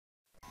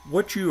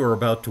What you are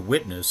about to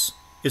witness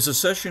is a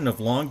session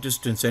of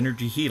long-distance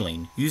energy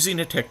healing using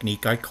a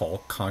technique I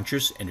call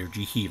conscious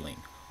energy healing.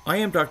 I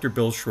am Dr.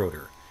 Bill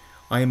Schroeder.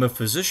 I am a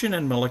physician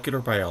and molecular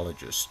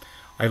biologist.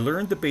 I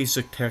learned the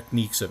basic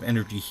techniques of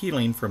energy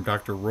healing from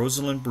Dr.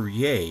 Rosalind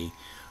Bruyere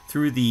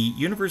through the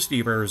University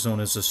of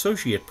Arizona's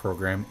Associate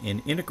Program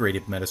in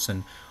Integrative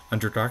Medicine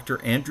under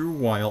Dr. Andrew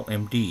Weil,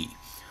 MD.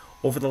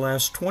 Over the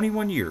last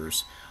 21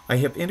 years, I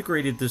have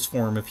integrated this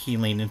form of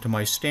healing into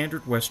my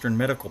standard Western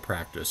medical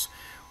practice,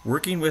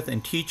 working with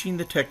and teaching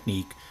the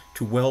technique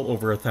to well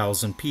over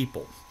 1,000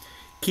 people.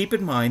 Keep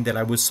in mind that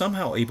I was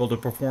somehow able to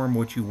perform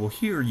what you will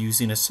hear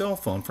using a cell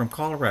phone from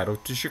Colorado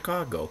to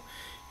Chicago.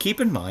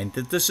 Keep in mind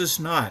that this is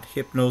not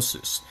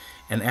hypnosis.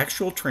 An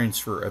actual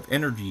transfer of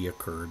energy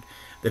occurred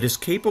that is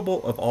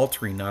capable of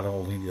altering not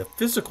only the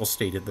physical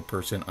state of the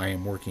person I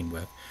am working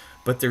with,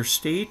 but their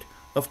state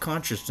of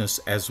consciousness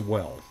as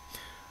well.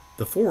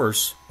 The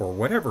force, or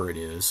whatever it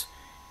is,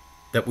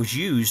 that was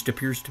used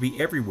appears to be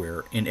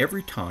everywhere in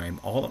every time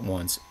all at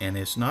once and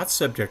is not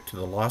subject to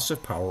the loss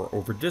of power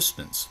over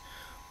distance.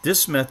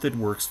 This method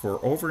works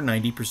for over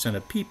 90%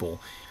 of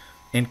people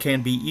and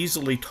can be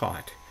easily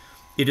taught.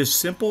 It is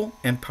simple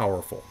and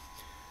powerful.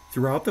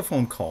 Throughout the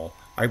phone call,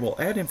 I will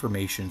add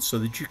information so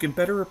that you can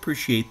better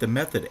appreciate the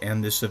method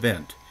and this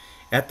event.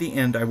 At the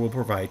end, I will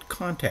provide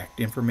contact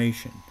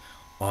information.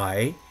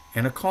 I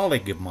and a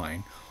colleague of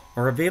mine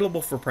are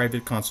available for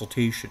private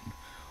consultation.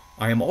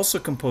 I am also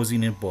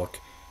composing a book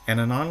and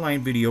an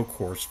online video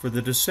course for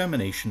the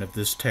dissemination of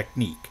this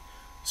technique.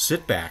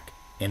 Sit back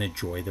and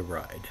enjoy the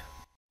ride.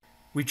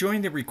 We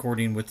join the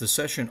recording with the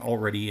session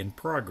already in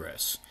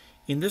progress.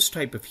 In this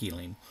type of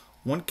healing,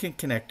 one can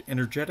connect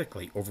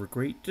energetically over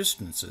great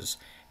distances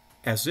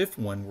as if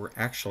one were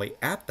actually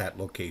at that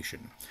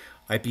location.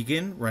 I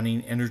begin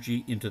running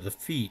energy into the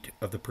feet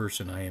of the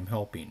person I am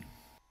helping.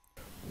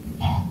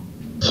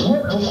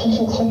 Yeah, this is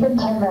the second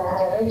time I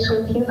have it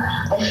with you.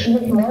 I feel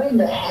it more in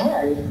the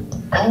hand.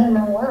 I don't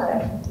know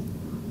why.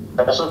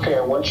 That's okay.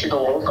 I want you to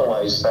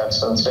localize that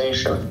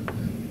sensation.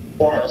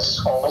 Yeah.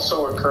 That's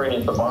also occurring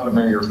at the bottom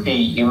of your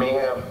feet. You may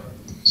have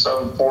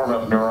some form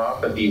of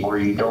neuropathy where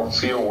you don't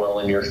feel well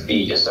in your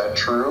feet. Is that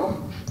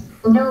true?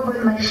 No,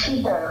 but my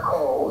feet are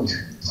cold,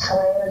 so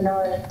I don't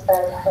know if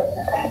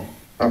that.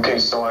 Okay,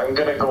 so I'm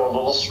going to go a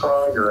little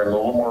stronger and a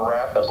little more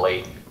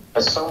rapidly.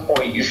 At some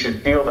point, you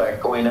should feel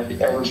that going up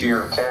into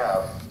your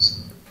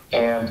calves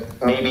and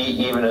maybe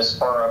even as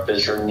far up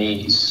as your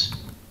knees.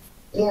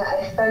 Yeah,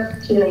 I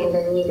start feeling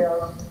the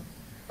needle,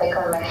 like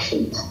on my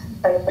feet,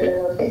 like a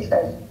little bit,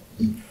 like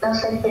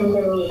not like in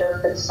the needle,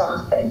 but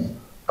something.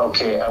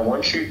 Okay, I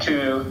want you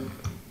to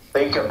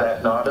think of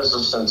that not as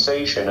a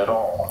sensation at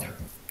all,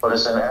 but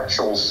as an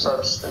actual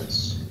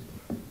substance.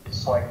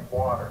 It's like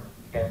water.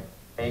 It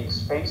makes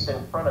space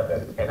in front of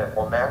it, and it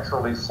will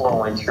naturally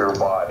flow into your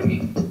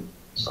body.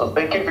 So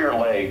think of your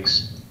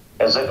legs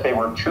as if they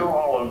were two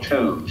hollow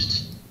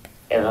tubes,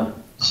 and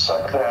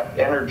suck that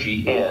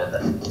energy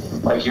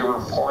in, like you were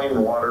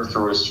pouring water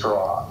through a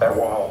straw. That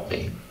will help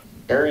me.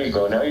 There you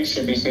go. Now you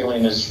should be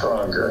feeling it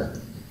stronger.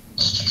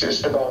 It's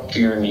just about to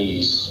your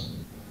knees.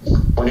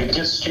 When it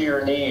gets to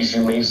your knees,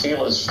 you may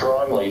feel it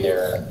strongly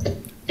there,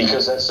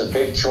 because that's a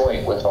big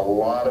joint with a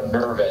lot of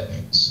nerve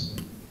endings.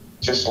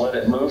 Just let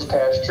it move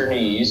past your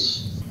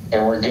knees,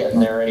 and we're getting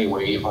there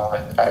anyway.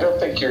 I don't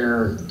think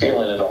you're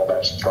feeling it all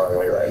that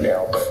strongly right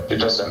now, but it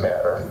doesn't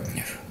matter.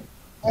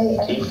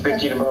 Keep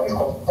thinking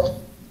about...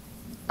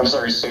 I'm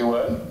sorry, say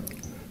what?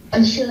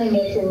 I'm feeling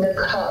it in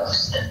the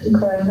calves,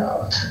 going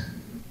up.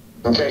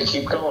 Okay,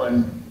 keep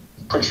going.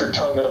 Put your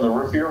tongue on the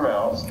roof of your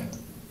mouth.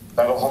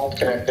 That'll help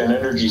connect an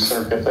energy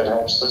circuit that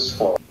helps this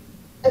flow.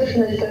 I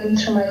feel it going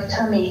through my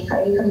tummy.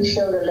 I even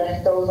feel the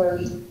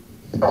leftover.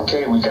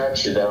 Okay, we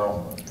got you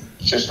now.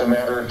 It's just a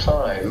matter of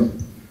time.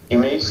 You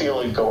may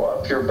feel it go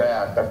up your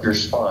back, up your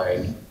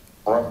spine,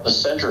 or up the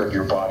center of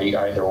your body,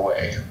 either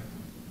way,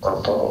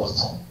 or both.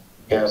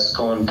 Yes,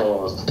 going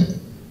both.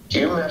 Do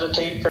you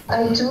meditate?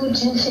 I do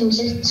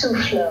jitsu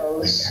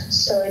flows,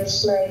 so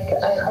it's like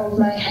I hold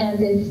my hand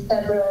in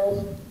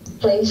several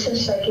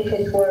places, like if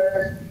it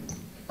were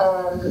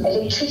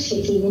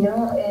electricity, you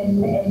know,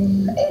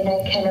 and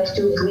I kind of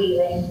do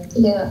breathing.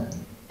 Yeah,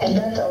 and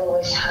that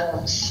always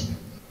helps.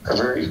 We're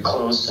very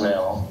close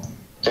now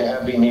to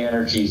having the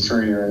energy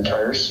through your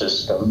entire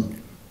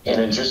system. And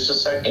in just a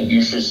second,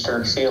 you should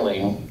start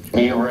feeling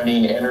me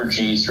running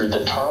energy through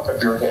the top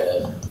of your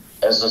head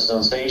as a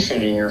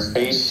sensation in your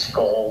face,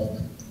 skull,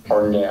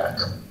 or neck.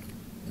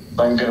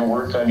 I'm going to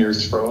work on your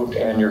throat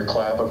and your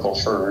clavicle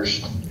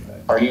first.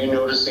 Are you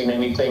noticing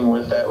anything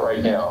with that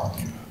right now?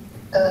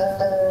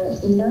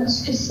 Not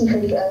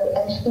specific.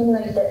 I feel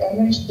like the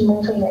energy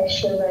moving. I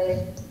feel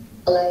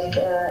like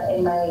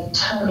in my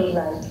tummy,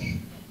 like,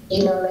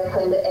 you know, like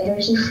when the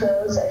energy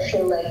flows, I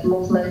feel like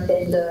movement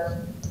in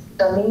the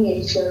tummy.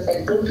 It feels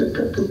like bloop, bloop,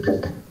 bloop, bloop,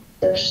 bloop.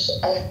 There's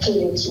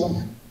activity.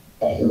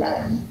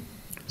 And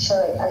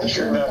so I But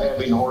feel you're not like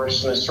having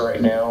hoarseness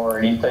right now or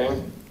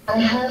anything? I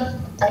have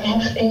I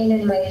have pain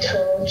in my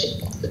throat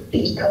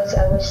because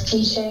I was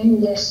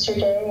teaching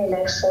yesterday and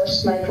I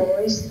forced my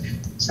voice,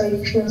 so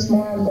it feels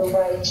more on the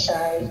right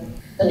side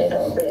a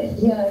little bit.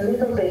 Yeah, a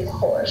little bit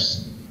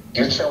hoarse.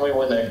 You tell me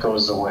when that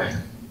goes away.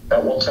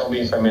 That will tell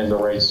me if I'm in the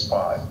right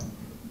spot.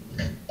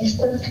 I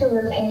still feel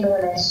the pain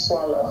when I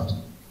swallow.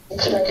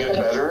 It's Did like it get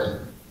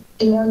better?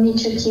 Do you want me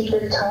to keep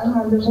the tongue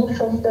on the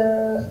roof of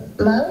the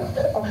mouth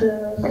of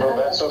the... No,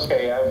 that's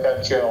okay. I've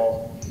got you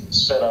all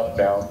set up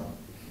now.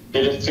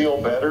 Did it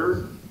feel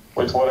better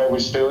with what I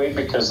was doing?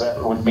 Because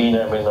that would mean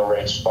I'm in the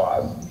right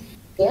spot.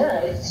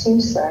 Yeah, it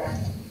seems like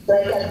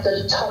at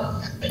the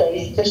top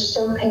place, there's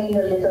still pain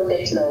a little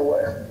bit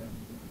lower.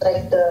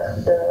 Like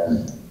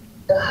the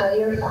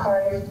higher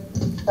part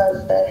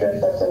felt better,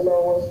 but the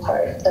lower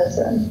part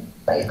doesn't.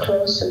 Like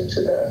closer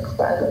to the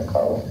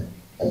clavicle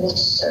and the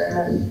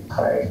sternum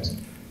part.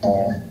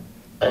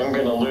 I'm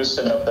going to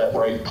loosen up that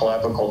right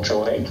clavicle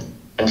joint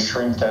and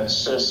shrink that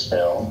cyst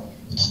now.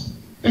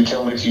 You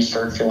tell me if you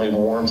start feeling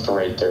warmth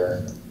right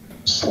there.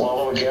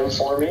 Swallow again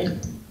for me.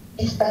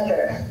 It's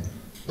better.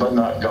 But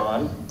not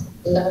gone?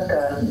 Not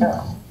gone,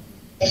 no.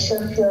 I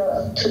still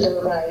feel to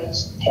the right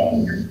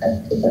pain,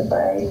 to the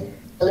right,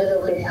 a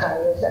little bit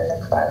higher than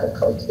the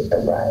clavicle to the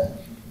right.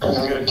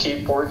 I'm going to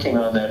keep working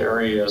on that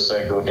area as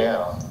I go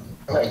down.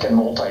 I can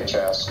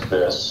multitask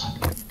this.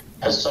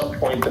 At some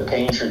point, the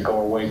pain should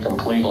go away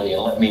completely,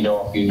 and let me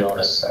know if you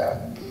notice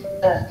that.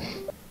 Yeah.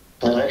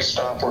 The next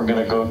stop we're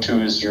going to go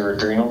to is your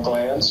adrenal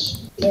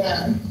glands.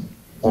 Yeah.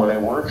 When I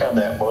work on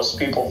that, most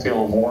people feel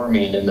a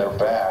warming in their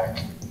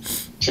back,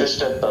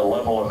 just at the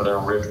level of their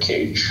rib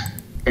cage.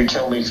 You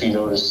tell me if you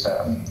notice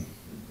that.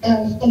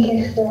 I think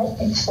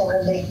it's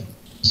warming.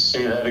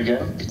 Say that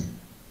again.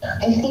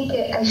 I think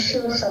I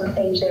feel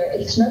something there.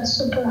 It's not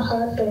super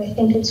hot, but I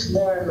think it's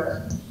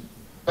warmer.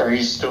 Are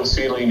you still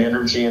feeling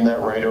energy in that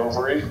right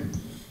ovary?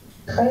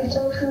 Right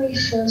ovary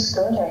feels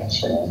good,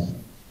 actually.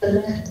 The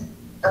left,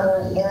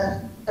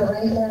 yeah, the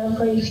right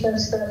ovary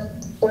feels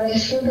good. Where I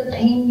feel the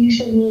pain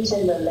usually is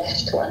in the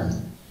left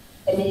one.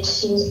 And it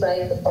seems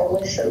like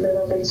always a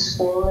little bit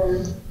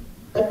swollen.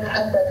 But I've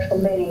had that for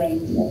many, many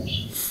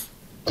years.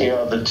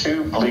 Yeah, the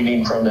tube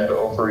bleeding from that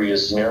ovary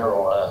is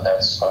narrow on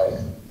that side.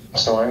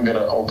 So I'm going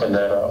to open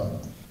that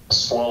up.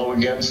 Swallow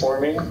again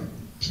for me.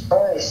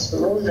 Oh, it's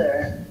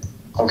smoother.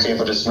 Okay,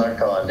 but it's not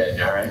gone then,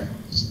 all right?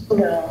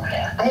 No,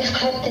 I've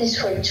had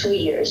this for 2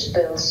 years,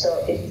 Bill,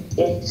 so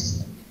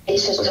it's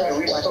a tough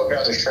We one. still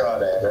got a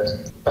shot at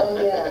it.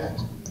 Oh, yeah.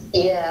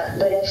 Yeah,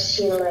 but I've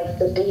seen like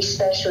the big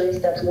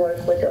specialists that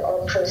work with the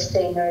opera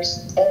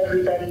singers,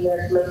 everybody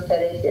has looked at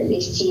it and they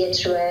see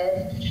it's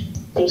red.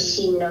 They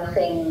see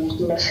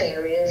nothing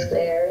nefarious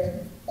there.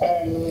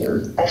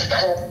 And I've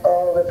had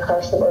all the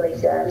possible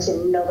exams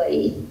and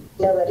nobody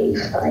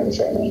finds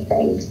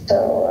anything.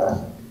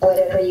 So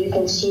whatever you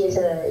can see is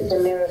a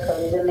miracle,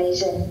 is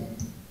amazing.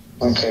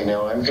 Okay,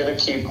 now I'm going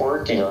to keep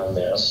working on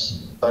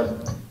this, but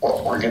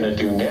what we're going to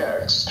do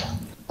next,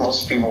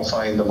 most people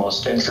find the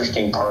most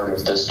interesting part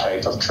of this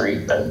type of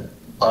treatment.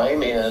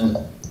 I'm in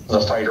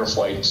the fight or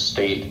flight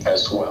state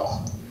as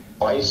well.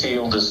 My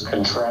field is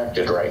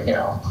contracted right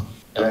now,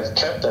 and I've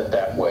kept it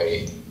that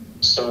way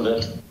so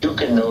that you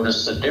can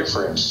notice the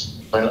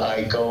difference when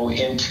I go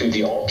into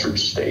the altered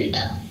state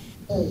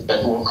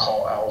that we'll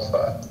call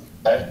alpha.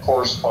 That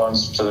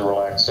corresponds to the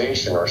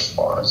relaxation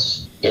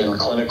response in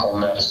clinical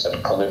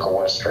medicine, clinical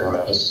Western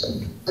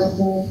medicine.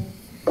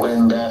 Mm-hmm.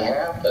 When that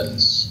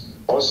happens,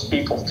 most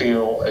people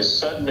feel a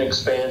sudden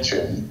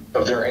expansion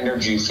of their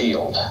energy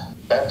field.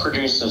 That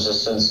produces a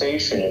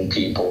sensation in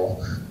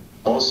people.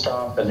 Most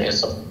often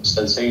it's a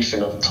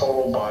sensation of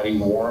total body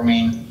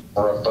warming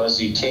or a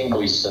buzzy,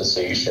 tingly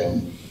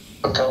sensation,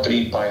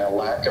 accompanied by a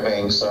lack of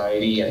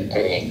anxiety and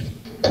pain.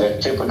 And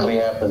it typically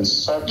happens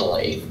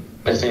suddenly.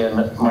 Within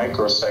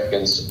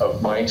microseconds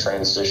of my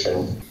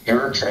transition,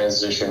 your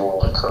transition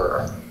will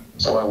occur.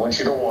 So I want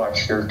you to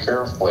watch here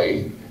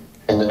carefully.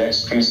 In the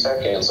next few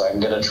seconds,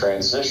 I'm going to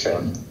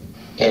transition,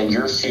 and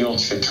your field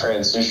should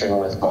transition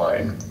with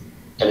mine.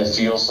 And it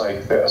feels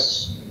like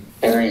this.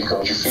 There you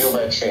go. You feel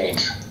that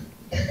change?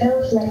 It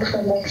felt like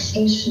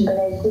relaxation, but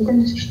I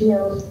didn't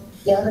feel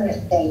the other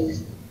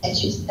things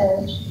that you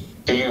said.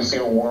 Do you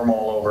feel warm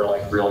all over,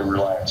 like really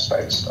relaxed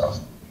type stuff?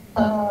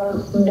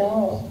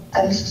 No.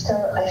 I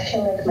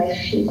feel like my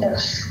feet are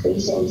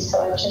freezing,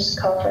 so I just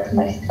covered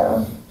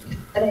myself.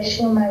 But I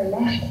feel my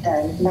left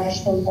hand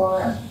nice and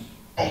warm.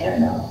 I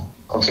don't know.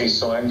 Okay,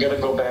 so I'm going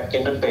to go back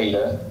into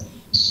beta.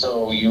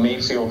 So you may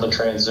feel the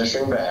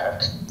transition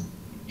back,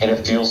 and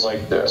it feels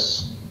like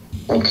this.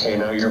 Okay,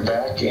 now you're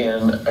back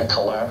in a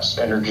collapsed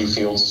energy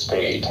field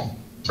state.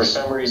 For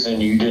some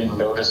reason, you didn't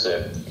notice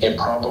it. It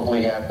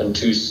probably happened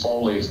too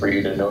slowly for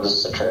you to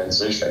notice the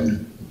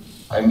transition.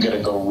 I'm going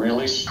to go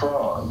really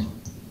strong.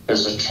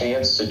 There's a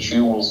chance that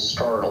you will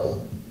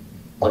startle.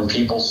 When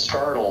people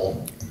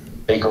startle,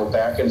 they go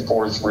back and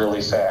forth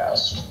really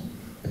fast.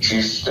 But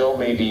you still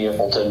may be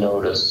able to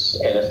notice,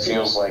 and it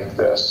feels like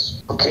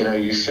this. Okay, now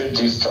you should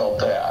have felt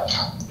that.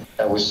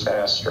 That was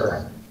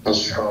faster and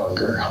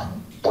stronger.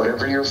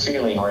 Whatever you're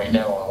feeling right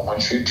now, I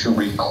want you to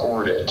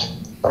record it.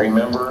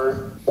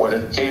 Remember what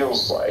it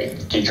feels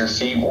like. Did your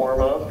feet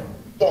warm up?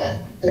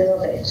 Yeah, a little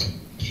bit.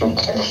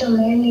 Okay. I feel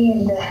mainly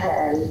in the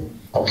hand.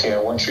 Okay,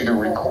 I want you to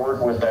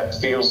record what that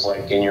feels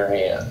like in your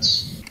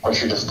hands. I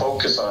want you to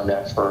focus on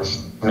that for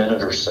a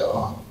minute or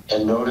so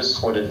and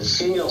notice what it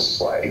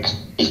feels like,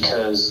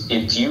 because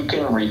if you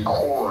can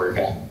record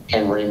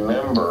and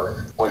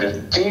remember what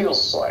it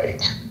feels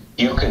like,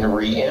 you can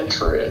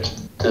re-enter it,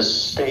 this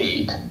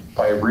state,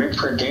 by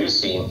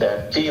reproducing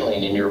that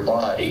feeling in your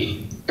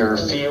body. Your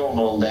field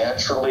will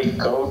naturally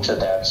go to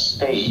that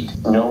state,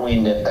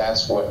 knowing that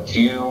that's what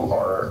you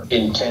are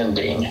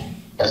intending.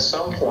 At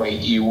some point,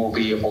 you will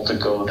be able to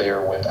go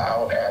there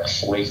without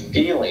actually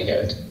feeling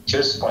it,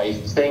 just by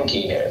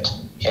thinking it.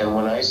 And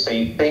when I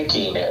say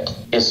thinking it,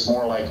 it's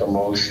more like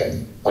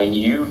emotion. When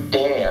you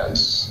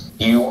dance,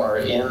 you are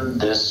in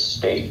this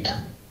state.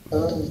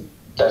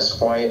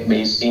 That's why it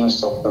may seem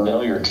so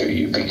familiar to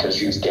you,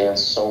 because you've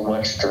danced so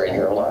much during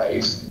your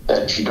life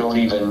that you don't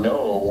even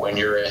know when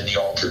you're in the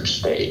altered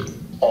state.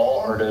 All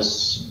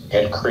artists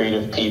and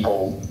creative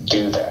people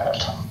do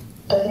that.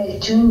 But I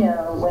do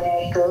know when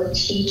I go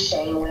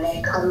teaching, when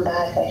I come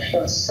back, I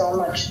feel so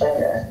much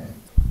better.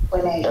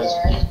 When I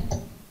dance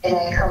and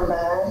I come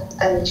back,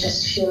 I'm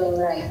just feeling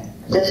like,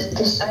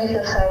 despite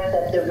the fact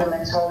that the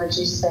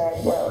rheumatologist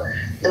said, well,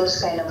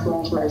 those kind of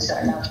movements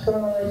are not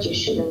good, you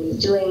shouldn't be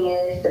doing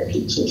it. The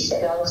PT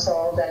said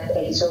also that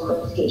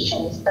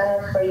exo-rotation is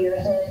bad for your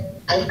head.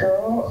 I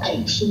go,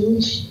 I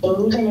teach,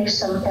 and even if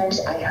sometimes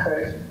I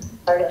hurt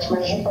part of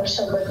my hip or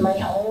so, but my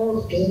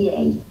whole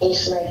being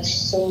is like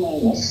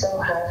singing, it's so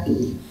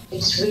happy.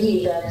 It's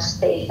really that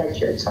state that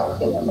you're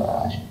talking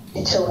about.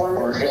 It's a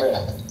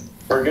wonderful.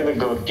 We're gonna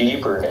go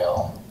deeper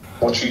now.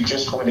 What you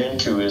just went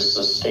into is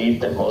the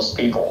state that most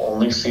people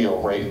only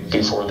feel right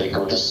before they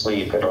go to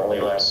sleep. It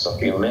only lasts a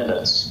few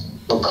minutes.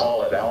 We'll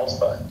call it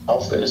alpha.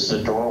 Alpha is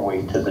the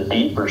doorway to the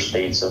deeper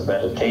states of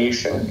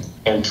meditation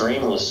and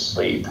dreamless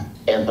sleep.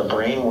 And the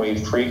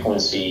brainwave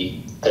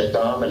frequency that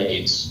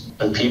dominates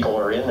when people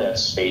are in that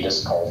state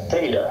is called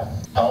theta.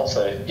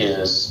 Alpha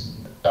is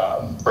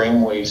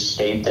brainwave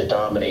state that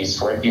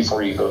dominates right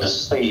before you go to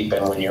sleep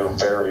and when you're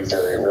very,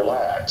 very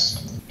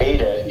relaxed.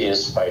 Beta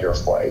is fight or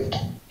flight.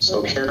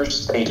 So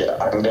here's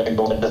theta. I'm going to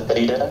go into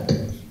theta,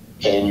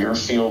 and your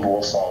field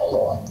will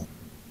follow.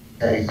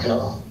 There you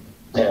go.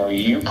 Now,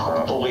 you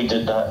probably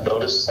did not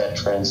notice that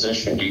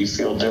transition. Do you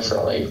feel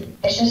differently?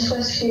 I just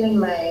was feeling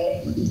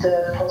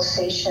the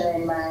pulsation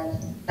in my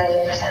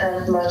left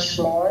hand much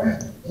more,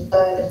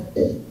 but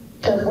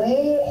the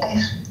way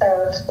I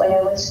felt when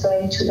I was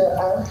going to the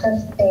alpha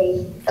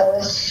state, I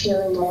was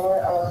feeling more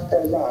of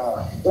the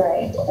love.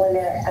 Like when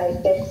I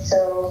get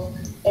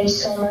in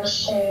so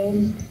much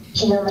pain,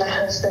 my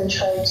husband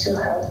tried to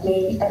help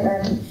me, and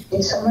I'm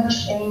in so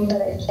much pain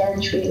that I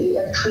can't really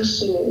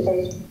appreciate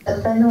it.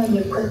 But then when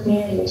you put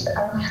me in this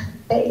alpha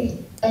state,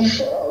 I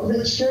feel all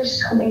the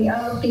tears coming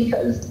out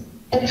because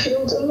I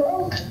feel the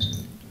love.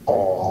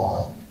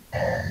 Oh,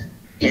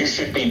 you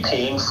should be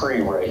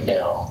pain-free right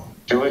now.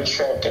 Do a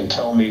check and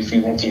tell me if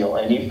you can feel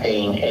any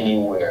pain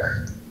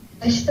anywhere.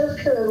 I still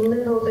feel a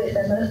little bit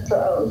in the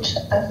throat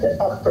at the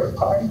upper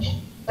part,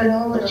 but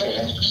all the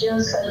rest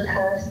feels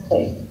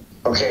fantastic.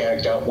 Okay,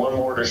 I got one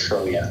more to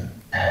show you.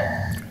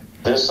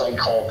 This I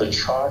call the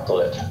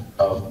chocolate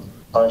of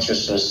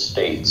consciousness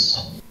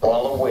states.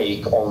 While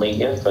awake,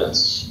 only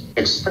infants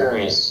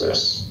experience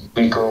this.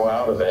 We grow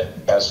out of it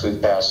as we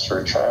pass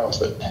through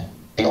childhood.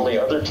 The only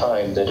other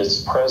time that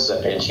it's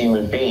present in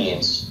human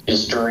beings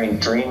is during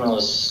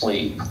dreamless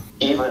sleep.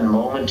 Even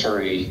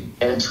momentary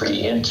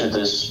entry into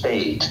this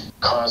state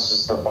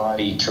causes the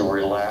body to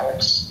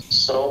relax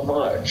so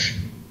much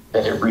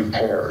that it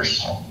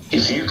repairs.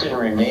 If you can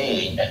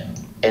remain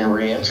and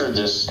re-enter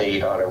this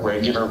state on a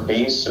regular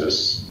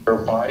basis, your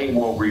body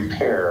will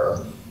repair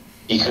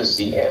because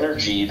the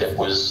energy that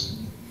was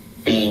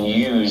being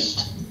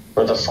used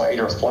for the fight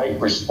or flight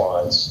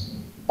response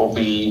will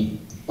be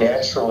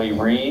naturally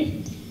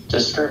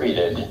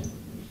redistributed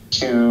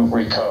to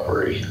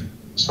recovery.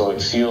 So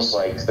it feels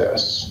like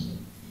this.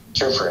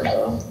 Different,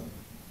 huh?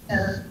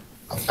 Yeah.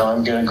 Now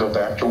I'm going to go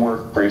back to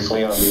work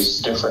briefly on these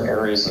different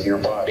areas of your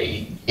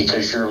body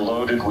because you're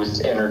loaded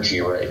with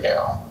energy right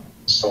now.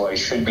 So I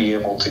should be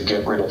able to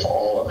get rid of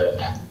all of it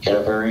in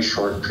a very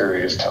short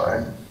period of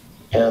time.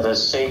 The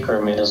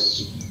sacrum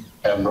is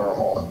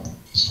abnormal,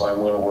 so I'm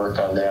going to work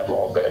on that a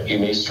little bit. You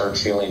may start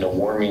feeling a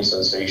warming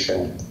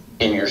sensation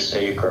in your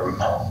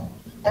sacrum.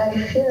 I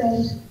feel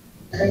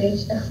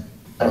it.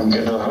 I'm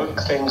going to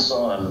hook things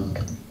on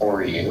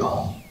for you.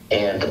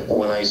 And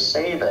when I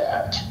say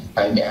that,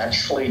 I'm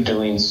actually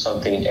doing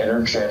something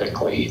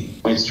energetically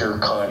with your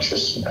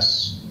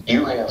consciousness.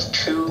 You have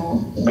two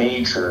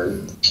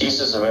major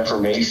pieces of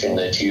information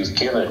that you've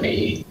given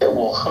me that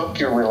will hook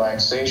your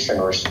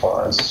relaxation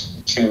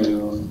response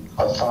to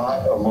a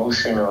thought,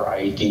 emotion, or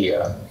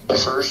idea. The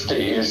first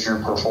is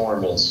your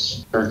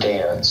performance, your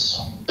dance.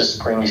 This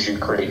brings you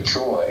great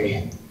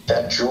joy.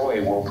 That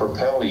joy will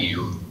propel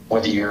you,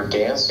 whether you're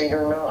dancing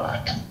or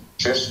not,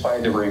 just by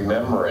the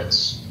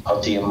remembrance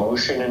of the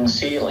emotion and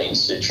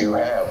feelings that you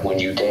have when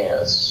you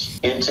dance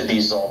into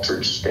these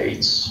altered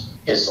states.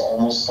 It's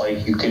almost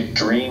like you could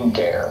dream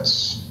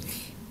dance.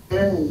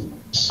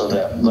 So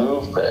that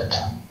movement,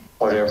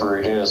 whatever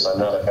it is, I'm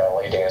not a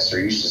ballet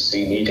dancer. You should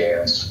see me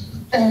dance.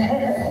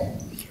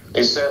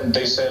 They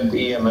said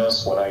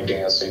EMS when I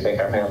dance. They think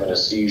I'm having a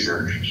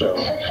seizure. So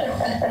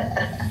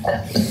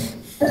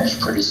it's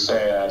pretty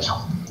sad.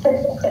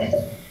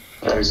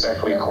 Not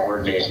exactly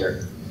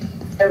coordinated.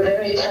 They're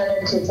very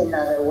talented in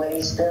other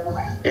ways, though.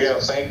 Yeah,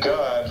 thank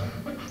God.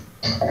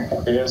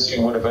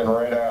 Dancing would have been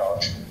right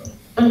out.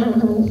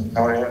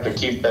 I would have to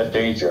keep that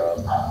day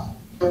job.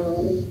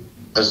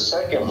 The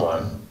second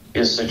one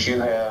is that you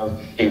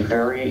have a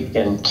very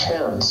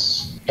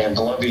intense and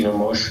loving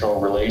emotional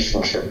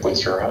relationship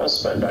with your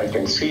husband. I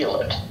can feel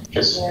it.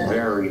 It's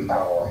very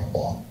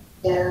powerful.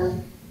 Yeah.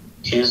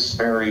 His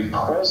very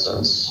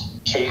presence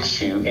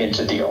takes you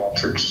into the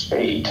altered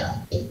state.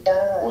 It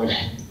does.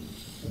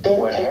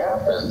 What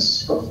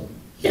happens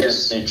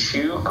is that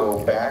you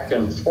go back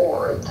and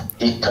forth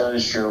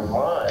because your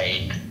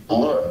mind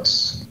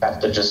looks at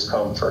the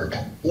discomfort,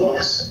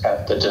 looks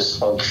at the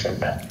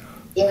dysfunction.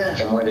 Yeah.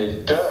 And when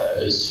it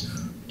does,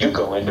 you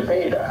go into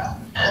beta.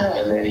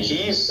 And then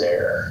he's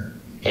there,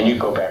 and you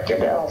go back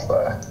into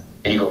alpha.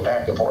 And you go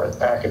back and forth,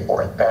 back and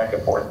forth, back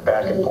and forth,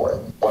 back and forth,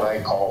 what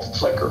I call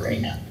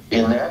flickering.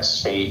 In that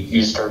state,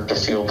 you start to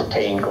feel the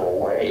pain go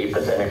away,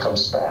 but then it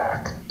comes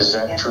back. Is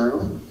that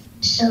true?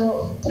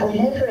 So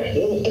whenever,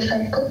 if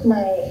I put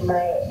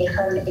if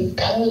I'm in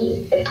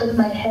pain, I put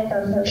my head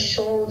on her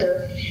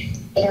shoulder,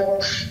 and I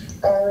will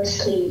fall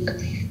asleep.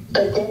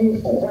 But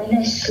then when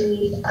I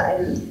sleep,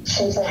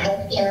 since I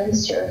have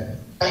cancer,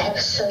 I have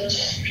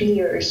such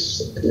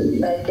fears,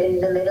 like in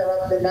the middle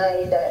of the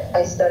night, that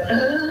I start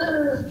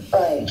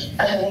like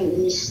having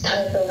these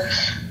type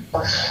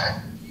of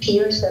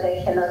fears that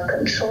I cannot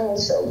control.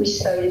 So we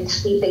started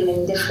sleeping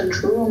in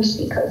different rooms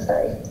because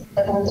I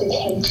wanted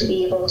him to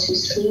be able to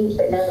sleep,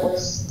 and I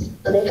was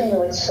living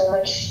with so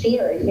much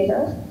fear,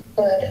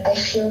 But I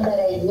feel that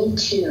I need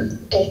to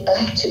get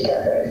back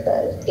together,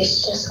 that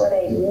it's just what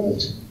I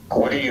need.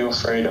 What are you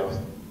afraid of?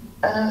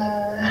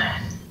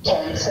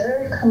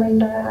 Cancer coming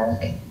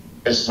back.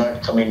 It's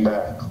not coming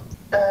back.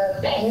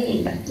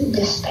 Pain.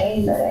 This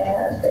pain that I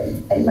have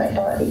in my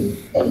body.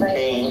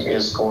 Pain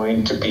is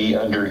going to be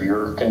under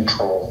your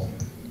control.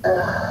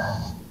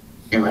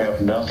 You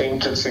have nothing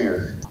to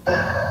fear.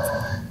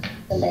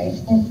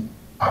 Amazing.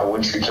 I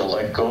want you to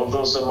let go of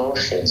those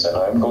emotions, and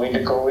I'm going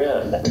to go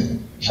in,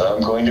 and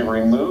I'm going to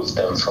remove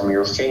them from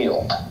your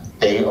field.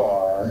 They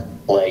are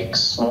like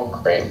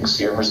smoke rings.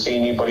 You ever see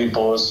anybody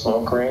blow a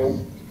smoke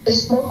ring? The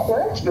smoke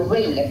what? The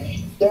ring.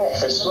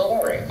 Yes. A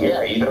smoke ring.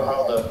 Yeah, you know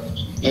how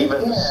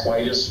even the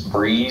slightest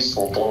breeze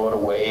will blow it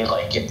away,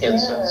 like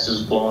incense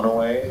is blown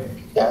away?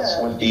 That's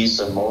what these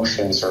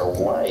emotions are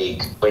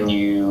like when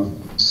you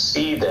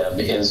see them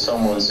in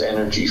someone's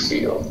energy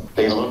field.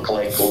 They look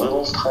like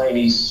little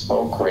tiny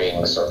smoke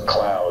rings or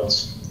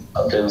clouds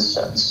of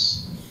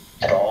incense.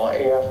 And all I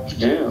have to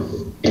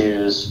do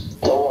is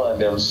blow on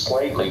them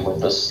slightly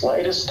with the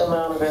slightest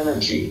amount of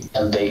energy,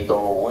 and they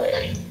go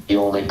away. The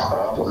only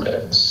problem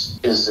is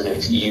that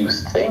if you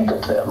think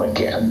of them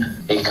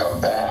again, they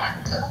come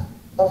back.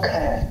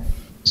 Okay.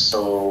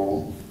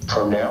 So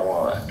from now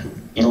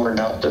on, you are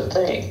not to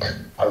think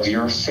of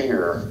your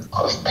fear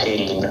of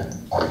pain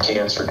or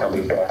cancer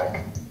coming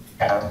back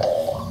at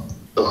all.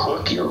 The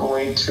hook you're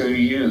going to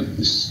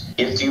use,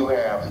 if you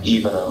have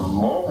even a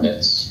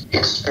moment's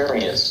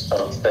experience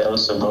of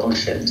those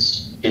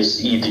emotions,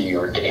 is either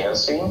your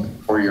dancing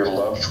or your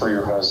love for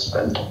your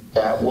husband.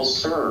 That will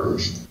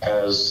serve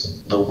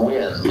as the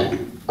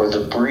wind or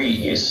the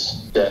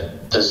breeze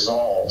that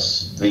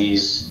dissolves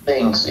these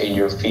things in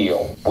your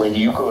field. When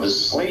you go to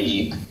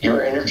sleep,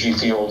 your energy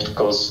field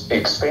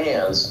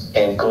expands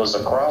and goes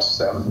across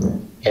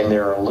them, and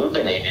they're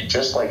illuminated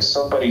just like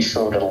somebody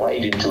showed a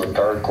light into a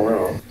dark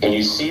room, and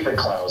you see the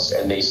clouds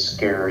and they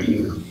scare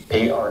you.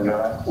 They are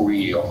not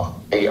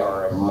real. They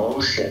are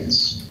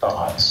emotions,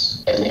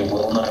 thoughts, and they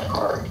will not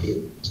harm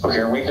you. So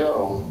here we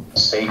go.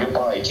 Say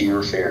goodbye to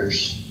your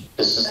fears.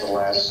 This is the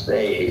last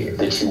day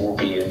that you will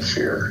be in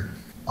fear.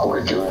 Oh,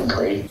 we're doing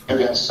great. You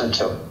have such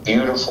a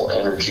beautiful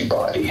energy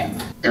body.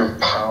 Your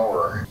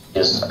power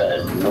is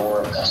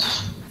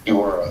enormous. You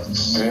are a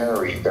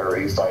very,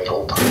 very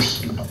vital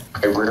person.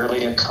 I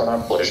rarely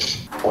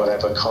accomplish what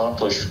I've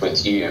accomplished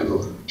with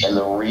you. And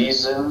the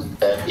reason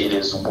that it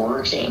is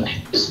working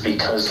is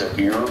because of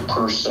your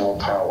personal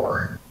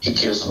power. It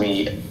gives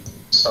me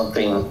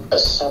something, a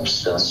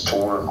substance to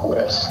work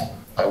with.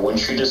 I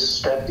want you to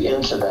step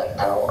into that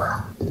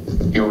power.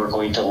 You are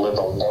going to live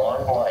a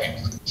long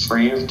life,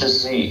 free of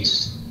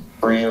disease,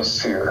 free of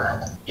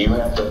fear. You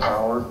have the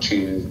power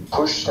to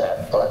push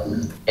that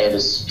button, and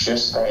it's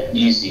just that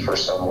easy for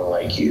someone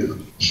like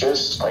you.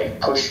 Just like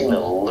pushing a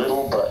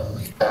little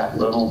button, that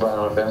little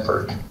amount of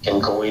effort,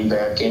 and going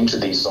back into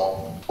these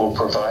all will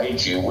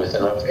provide you with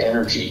enough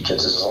energy to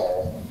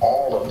dissolve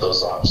all of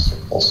those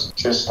obstacles.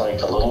 just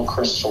like a little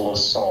crystal of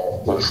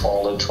salt would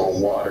fall into a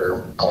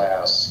water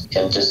glass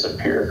and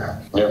disappear,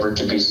 never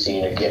to be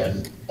seen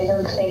again. I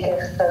don't think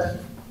I've felt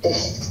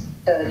this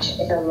urge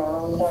in a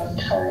long, long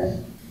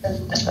time.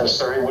 I'm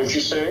sorry, what'd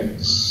you say?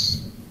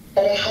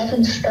 But I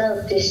haven't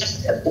felt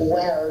this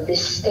well.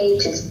 This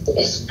state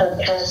is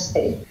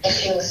fantastic. I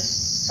feel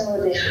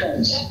so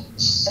different.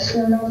 I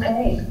feel no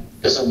pain.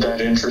 Isn't that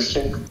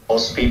interesting?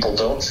 Most people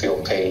don't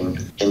feel pain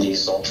in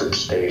these altered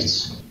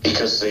states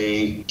because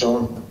they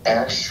don't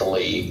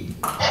actually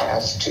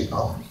have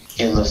to.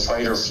 In the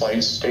fight or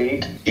flight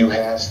state, you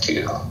have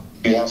to.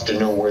 You have to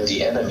know where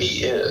the enemy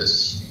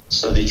is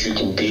so that you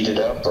can beat it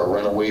up or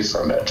run away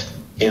from it.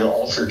 In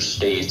altered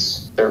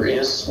states, there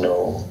is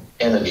no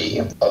enemy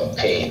of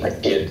pain.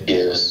 It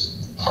is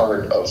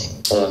part of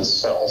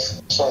oneself.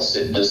 Plus,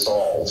 it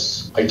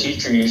dissolves. My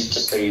teacher used to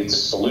say the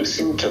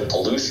solution to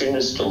pollution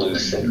is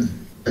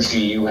dilution. The energy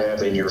you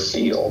have in your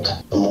field,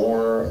 the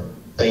more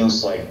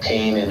things like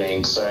pain and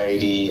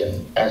anxiety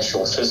and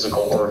actual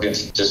physical organ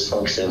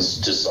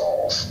dysfunctions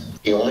dissolve.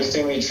 The only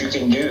thing that you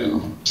can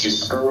do to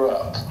screw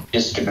up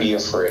is to be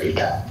afraid.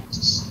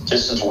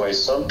 This is why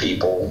some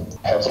people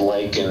have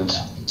likened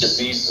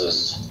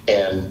diseases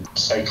and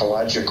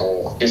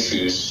psychological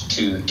issues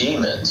to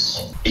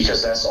demons,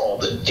 because that's all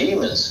that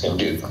demons can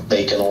do.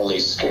 They can only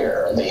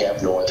scare, and they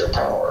have no other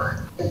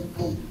power.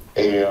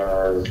 They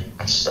are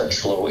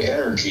such low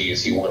energy,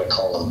 if you want to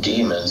call them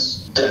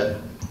demons, that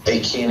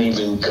they can't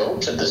even go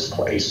to this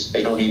place.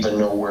 They don't even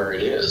know where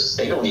it is.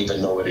 They don't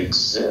even know it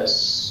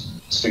exists.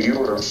 So you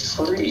are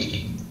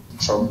free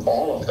from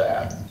all of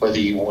that, whether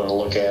you want to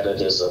look at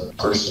it as a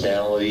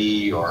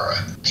personality or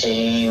a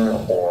pain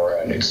or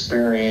an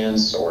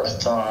experience or a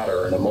thought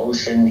or an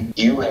emotion.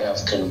 You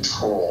have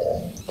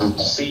control,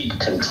 complete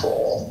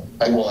control.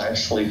 I will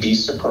actually be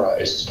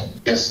surprised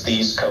if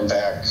these come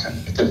back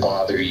to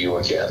bother you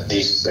again,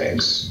 these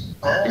things.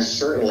 You're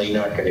certainly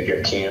not going to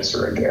get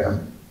cancer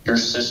again. Your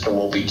system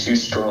will be too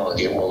strong.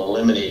 It will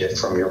eliminate it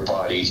from your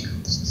body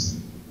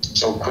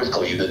so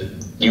quickly that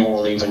you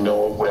won't even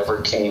know it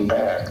ever came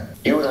back.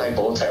 You and I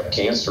both have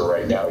cancer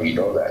right now. You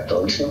know that,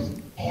 don't you?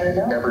 I don't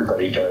know.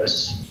 Everybody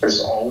does. There's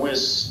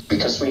always,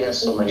 because we have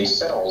so many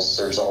cells,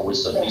 there's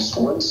always at least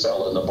one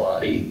cell in the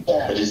body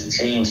that is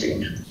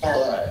changing.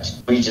 But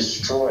we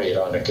destroy it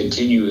on a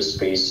continuous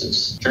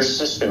basis. Your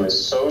system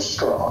is so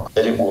strong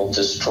that it will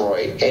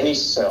destroy any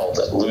cell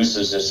that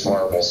loses its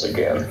marbles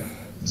again.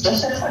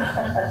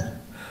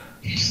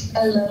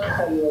 I love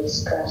how you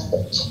expressed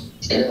it.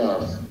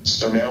 Yeah.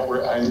 So now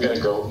I'm going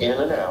to go in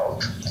and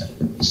out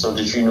so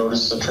that you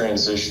notice the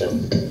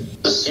transition.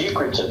 The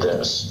secret to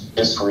this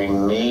is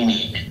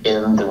remaining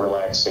in the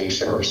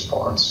relaxation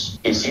response.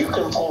 If you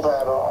can pull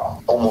that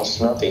off, almost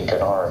nothing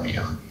can harm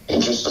you.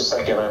 In just a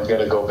second, I'm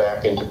going to go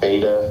back into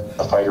beta,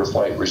 a fight or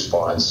flight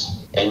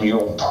response, and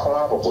you'll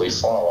probably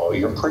follow.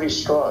 You're pretty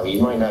strong.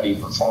 You might not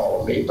even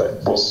follow me,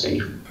 but we'll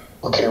see.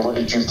 Okay, what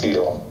did you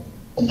feel?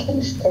 I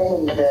can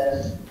stand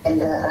in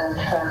the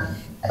alpha.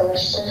 I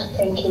was just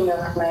thinking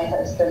of my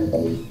husband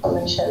and how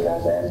much I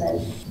love him,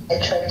 and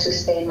I tried to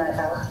stay in my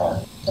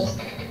alpha.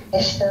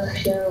 I still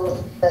feel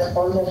that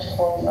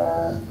wonderful.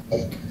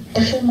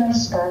 I feel my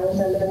spine a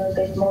little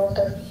bit more,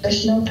 but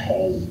there's no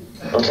pain.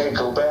 Okay,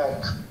 go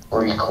back.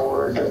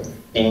 Record.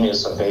 Being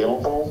is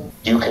available.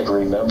 You can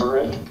remember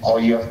it. All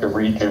you have to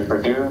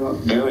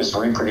do is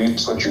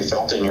reproduce what you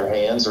felt in your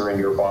hands or in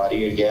your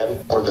body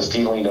again, or the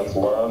feeling of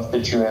love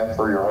that you have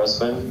for your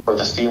husband, or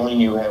the feeling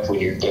you have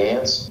when you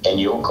dance, and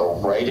you'll go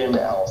right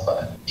into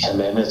alpha. And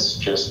then it's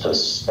just a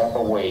step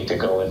away to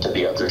go into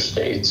the other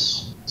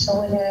states. So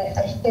when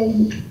I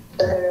think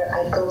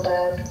I go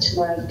back to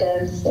my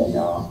dancing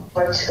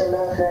or to the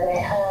love that I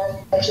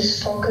have, I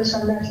just focus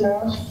on that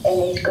love, and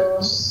it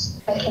goes.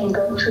 I can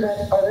go to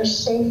that other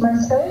state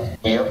myself?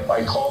 Yep,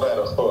 I call that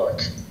a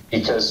hook,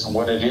 because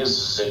what it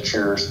is that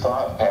your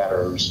thought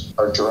patterns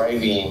are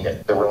driving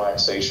the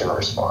relaxation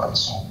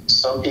response.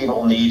 Some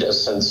people need a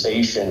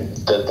sensation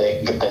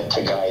that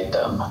to guide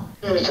them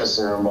because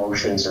their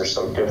emotions are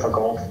so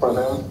difficult for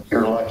them.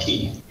 You're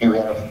lucky. You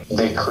have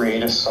the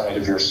creative side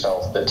of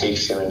yourself that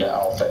takes you into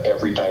alpha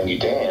every time you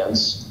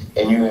dance.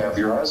 And you have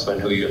your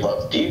husband, who you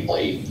love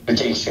deeply, who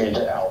takes you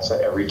into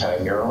alpha every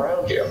time you're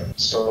around you.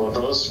 So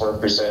those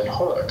represent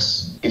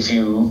hooks. If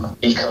you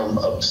become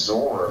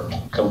absorbed,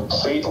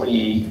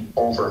 completely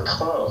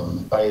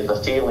overcome by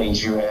the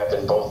feelings you have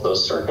in both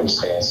those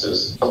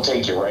circumstances, it'll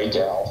take you right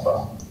to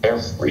alpha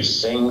every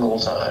single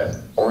time.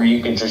 Or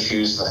you can just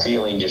use the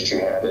feeling that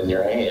you had in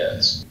your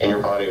hands, and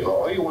your body will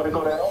go, oh, you want to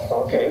go to alpha?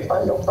 Okay,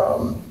 fine, no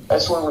problem.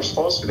 That's where we're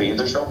supposed to be.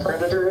 There's no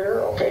predator here?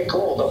 Okay,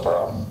 cool, no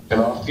problem.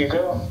 And off you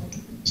go.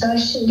 So I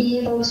should be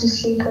able to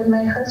sleep with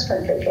my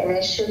husband again.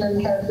 I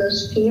shouldn't have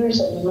those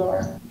fears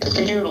anymore. If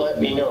you do, let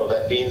me know.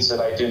 That means that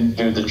I didn't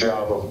do the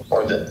job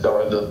or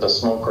the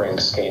smoke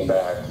rings came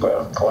back,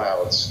 the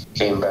clouds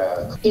came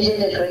back. You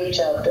did a great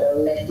job, though,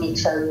 let me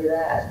tell you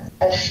that.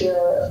 I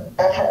feel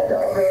I had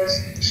all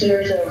those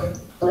tears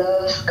of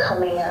love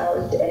coming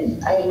out.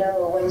 And I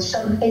know when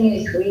something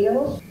is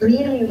real,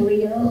 really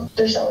real,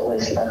 there's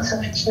always lots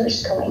of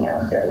tears coming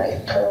out. They're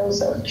like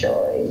pearls of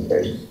joy.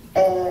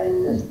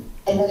 And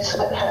that's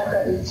what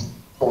happens.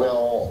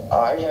 Well,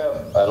 I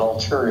have an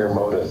ulterior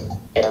motive,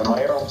 and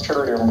my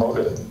ulterior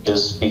motive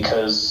is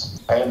because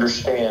I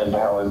understand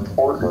how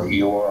important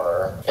you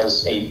are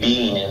as a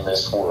being in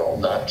this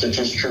world, not to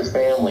just your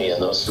family and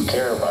those who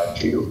care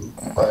about you,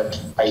 but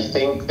I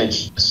think that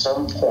at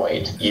some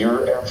point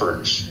your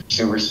efforts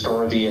to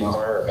restore the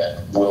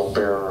environment will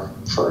bear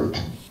fruit,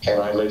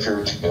 and I live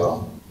here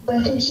too.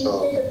 What did you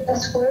say the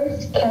last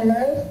words? Can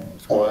I?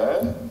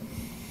 What?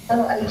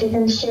 Oh, I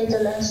didn't hear the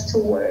last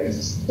two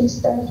words.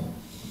 Is that?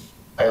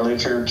 I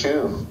live here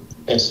too.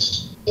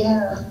 It's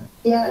Yeah,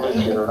 live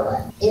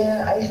here.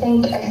 yeah. I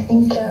think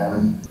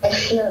I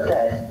feel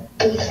that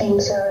big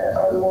things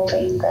are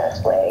moving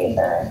that way.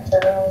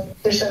 That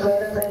there's a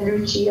lot of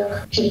energy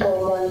of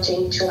people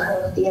wanting to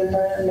help the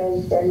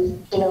environment,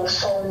 and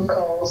phone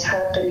calls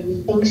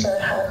happening, things are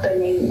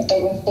happening,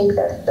 and I think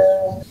that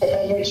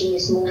the energy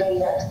is moving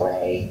that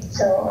way.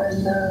 So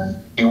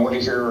You want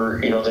to hear,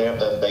 they have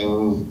that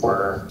thing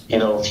where,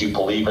 if you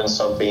believe in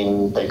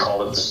something, they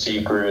call it the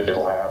secret,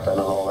 it'll happen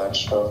and all that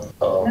stuff.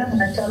 No,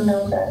 I don't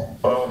know that.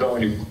 Well,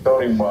 don't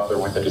even bother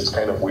with it. It's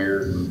kind of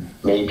weird and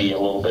maybe a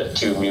little bit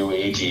too new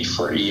agey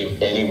for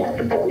anyone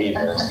to believe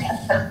in.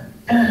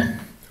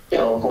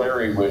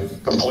 Larry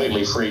would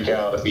completely freak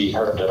out if he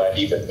heard that I'd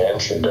even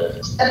mentioned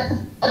it.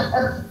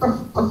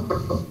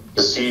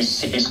 Because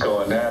he's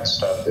going, that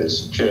stuff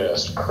is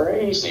just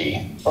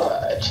crazy.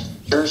 But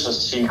here's a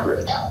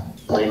secret.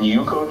 When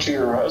you go to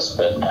your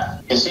husband,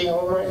 is he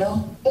home right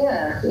now?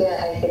 Yeah,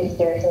 I can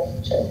hear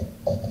him too.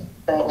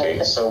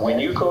 Okay, so when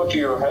you go to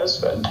your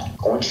husband,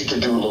 I want you to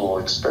do a little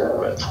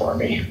experiment for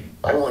me.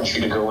 I want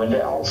you to go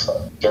into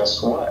alpha.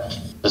 Guess what?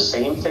 The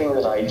same thing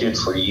that I did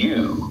for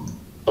you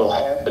will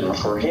happen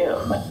for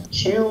him.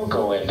 He'll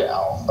go into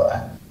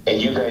alpha,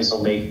 and you guys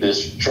will make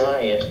this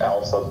giant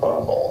alpha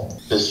bubble,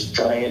 this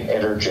giant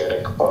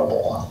energetic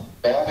bubble.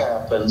 That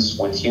happens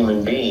with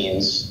human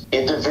beings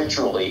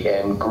individually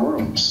and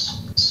groups.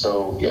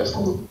 So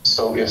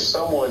if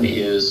someone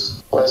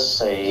is, let's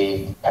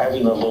say,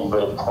 having a little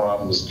bit of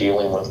problems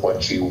dealing with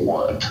what you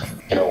want,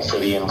 for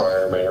the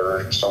environment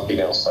or something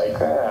else like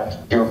that,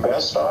 your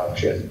best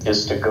option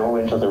is to go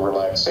into the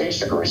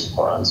relaxation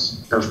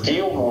response. Your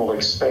field will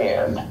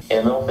expand,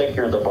 and they'll think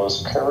you're the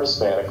most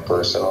charismatic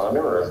person on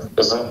earth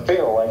because they'll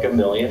feel like $1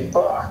 million.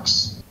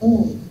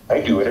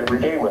 I do it every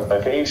day with my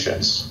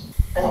patients.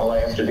 All I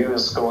have to do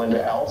is go into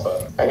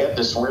alpha. I had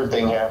this weird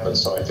thing happen,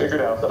 so I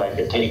figured out that I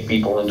could take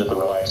people into the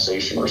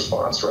relaxation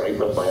response, right,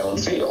 with my own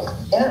field.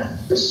 Yeah.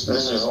 This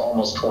is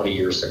almost 20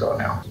 years ago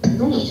now.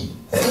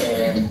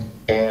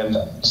 And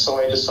so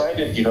I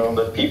decided,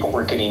 that people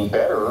were getting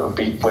better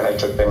when I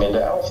took them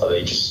into alpha.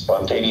 They just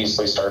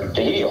spontaneously started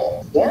to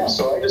heal. Yeah.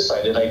 So I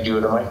decided I'd do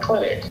it in my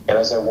clinic. And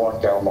as I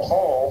walked down the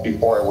hall,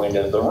 before I went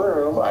into the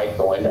room, I'd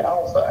go into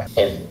alpha.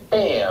 And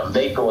bam,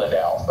 they go into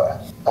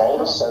alpha. All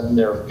of a sudden,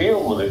 their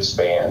field would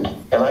expand.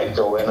 And I'd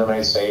go in and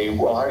I'd say,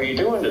 well, how are you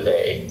doing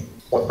today?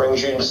 What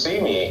brings you in to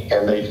see me?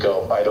 And they'd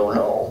go, I don't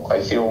know.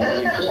 I feel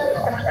really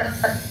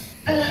good.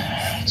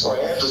 So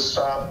I had to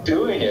stop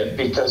doing it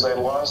because I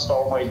lost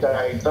all my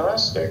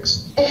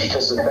diagnostics.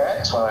 Because at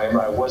that time,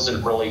 I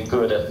wasn't really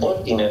good at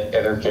looking at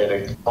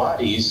energetic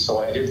bodies, so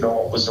I didn't know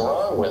what was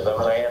wrong with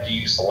them. And I had to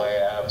use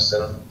labs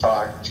and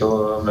talk to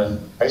them. And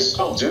I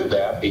still do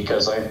that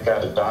because I've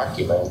got to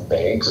document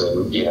things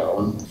and,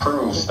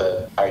 prove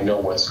that I know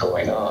what's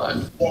going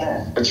on.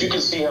 Yeah. But you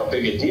can see how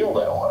big a deal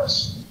that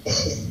was.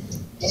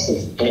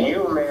 Can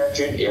you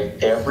imagine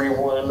if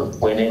everyone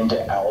went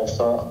into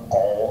alpha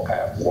all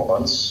at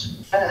once?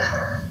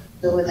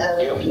 It would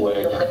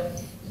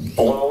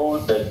blow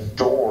the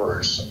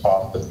doors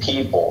off the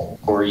people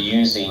who are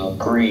using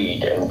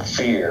greed and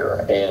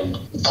fear and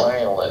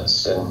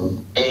violence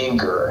and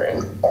anger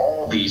and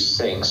all these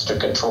things to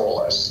control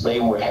us. They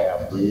would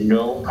have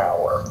no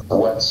power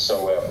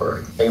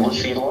whatsoever. They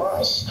would be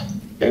lost.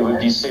 They would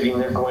be sitting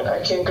there going,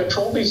 I can't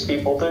control these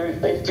people.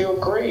 They feel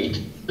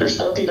great. There's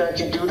nothing I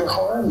can do to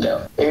harm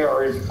them. They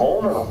are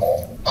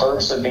invulnerable.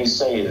 Parts of me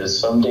say that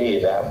someday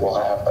that will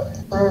happen.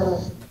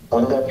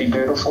 Wouldn't that be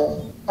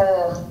beautiful?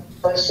 I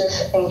was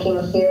just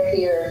thinking,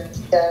 here,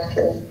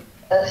 exactly.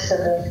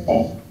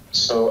 Absolutely.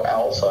 So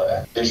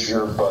alpha is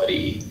your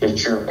buddy,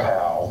 it's your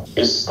pal.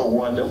 It's the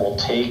one that will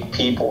take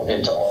people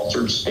into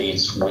altered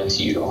states with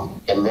you.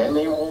 And then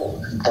they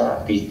will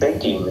not be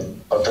thinking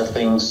of the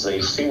things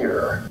they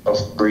fear, of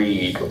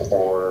greed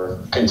or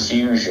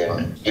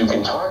confusion. You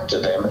can talk to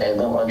them and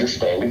they'll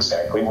understand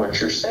exactly what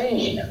you're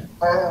saying.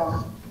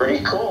 Wow.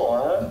 Pretty cool,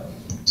 huh?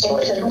 So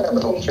I do have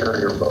an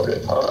ulterior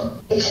motive, huh?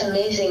 It's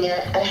amazing.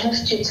 I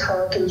have to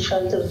talk in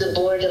front of the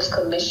Board of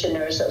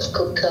Commissioners of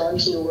Cook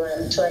County where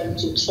I'm trying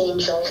to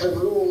change all the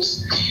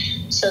rules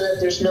so that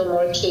there's no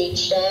more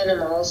caged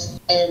animals,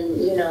 and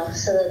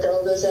so that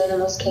all those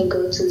animals can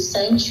go to the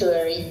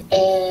sanctuary.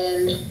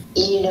 And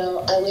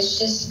I was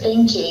just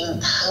thinking,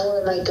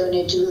 how am I going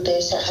to do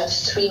this? I have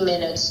 3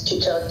 minutes to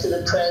talk to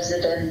the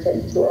president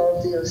and to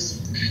all those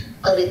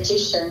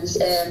politicians,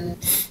 and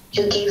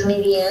you gave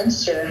me the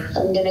answer.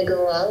 I'm going to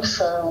go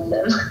alpha on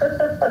them.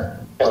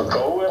 Well,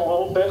 go a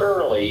little bit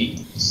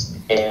early.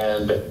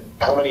 And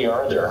how many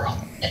are there?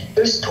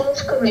 There's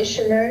 12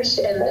 commissioners,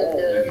 and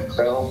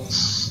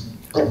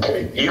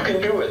okay, you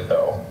can do it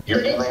though.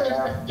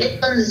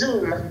 It's on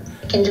Zoom.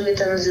 I can do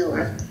it on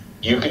Zoom.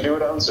 You can do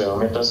it on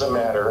Zoom. It doesn't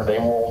matter. They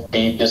won't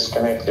be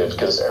disconnected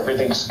because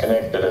everything's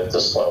connected at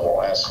this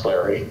level. Ask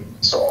Larry.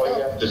 So all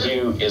you have to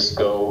do is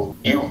go.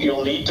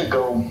 You'll need to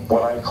go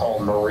what I call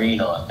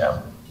Marine on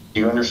them. Do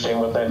you understand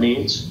what that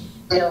means?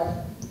 No.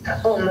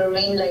 Oh,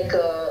 Marine, like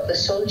a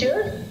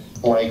soldier?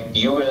 Like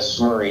U.S.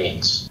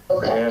 Marines.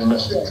 Okay. And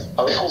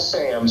Uncle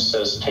Sam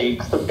says,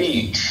 take the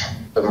beach.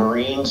 The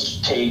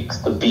Marines take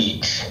the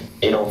beach.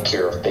 They don't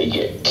care if they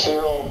get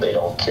killed. They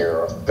don't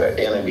care if the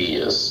enemy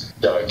is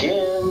dug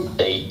in.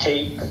 They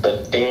take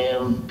the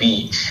damn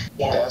beach.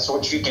 Yeah. That's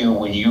what you do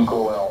when you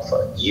go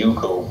alpha. You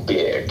go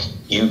big.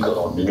 You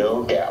go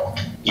no doubt.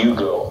 You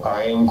go,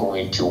 I am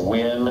going to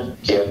win,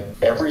 get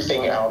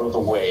everything out of the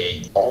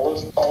way. All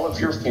of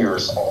your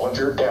fears, all of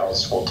your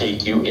doubts will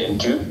take you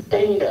into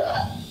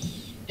beta.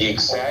 The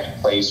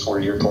exact place where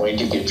you're going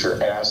to get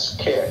your ass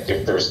kicked,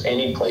 if there's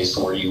any place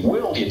where you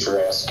will get your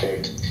ass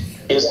kicked,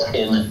 is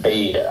in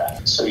beta.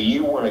 So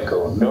you want to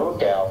go, no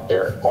doubt,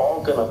 they're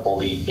all going to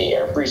believe me.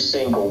 Every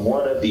single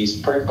one of these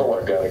people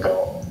are going to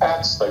go,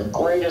 that's the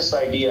greatest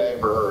idea I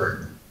ever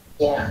heard.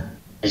 Yeah.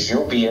 Because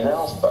you'll be an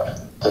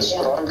alpha. The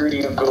stronger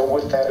you go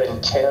with that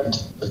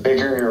intent, the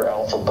bigger your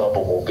alpha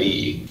bubble will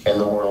be, and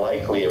the more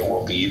likely it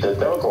will be that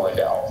they'll go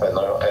into alpha and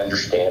they'll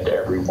understand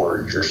every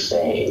word you're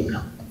saying.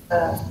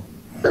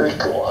 Very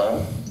cool,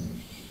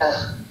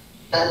 huh?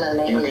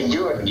 You can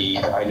do it, Need.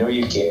 I know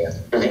you can.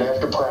 You're going to have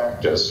to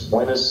practice.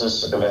 When is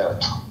this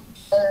event?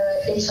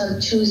 It's on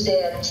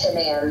Tuesday at 10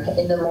 a.m.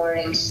 in the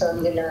morning, so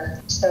I'm going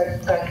to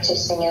start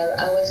practicing.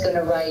 I was going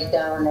to write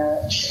down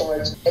a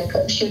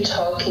few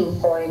talking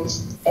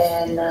points,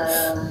 and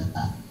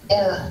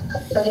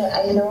but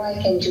I know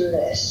I can do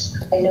this.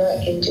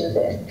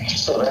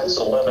 So that's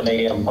 11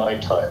 a.m. my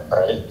time,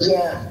 right?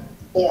 Yeah,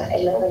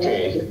 11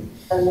 okay.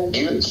 a.m.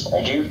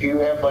 Do you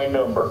have my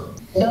number?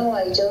 No,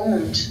 I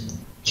don't.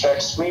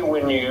 Text me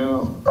when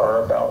you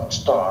are about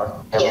to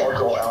talk, and I'll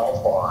go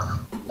alpha.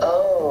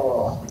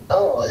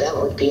 Oh, that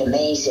would be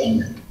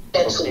amazing.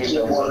 That's what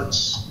it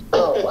works.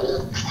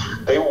 Oh.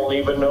 They won't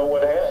even know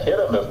what hit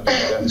them if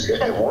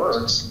it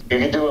works. You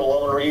can do a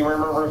Lone Ranger. You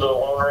remember the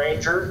Lone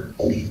Ranger?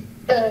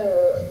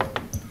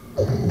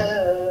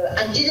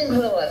 I didn't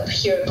grow up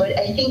here, but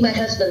I think my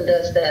husband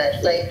does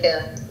that. Like,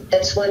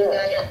 that's one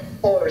guy on a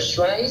horse,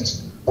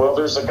 right? Well,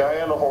 there's a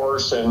guy on a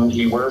horse, and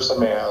he wears a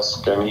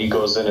mask, and he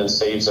goes in and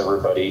saves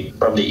everybody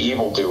from the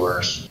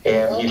evildoers.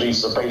 And he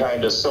leaves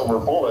behind a silver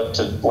bullet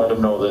to let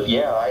them know that,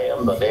 yeah, I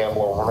am the damn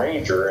Lone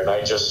Ranger, and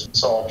I just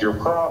solved your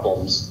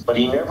problems. But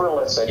he never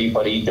lets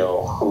anybody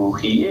know who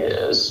he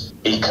is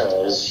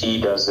because he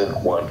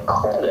doesn't want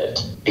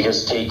credit.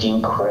 Because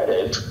taking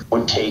credit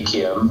would take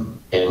him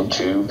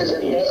into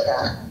the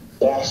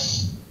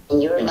yes.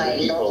 You're my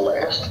evil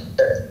land.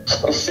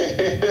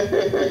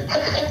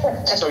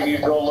 So you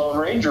go Lone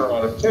Ranger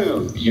on it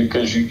too,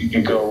 because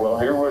you go, well,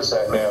 here was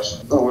that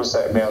mask. Who was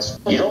that mask?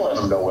 You don't let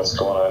them know what's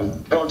going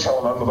on. Don't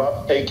tell them I'm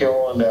about to take you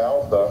all into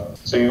alpha,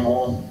 so you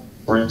won't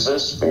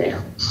resist me.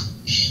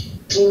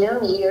 We now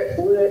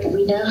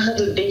have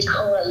a big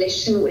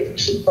coalition with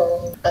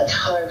people at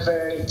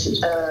Harvard,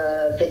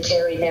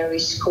 veterinary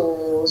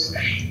schools.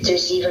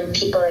 There's even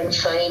people in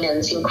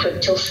finance, in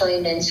crypto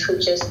finance, who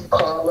just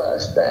call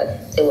us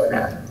that they want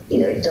to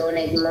either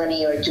donate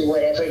money or do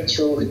whatever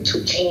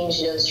to change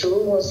those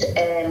rules.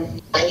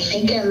 And I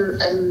think I'm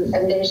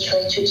going to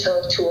try to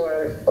talk to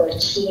our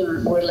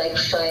team. We're like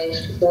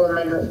 5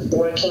 women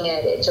working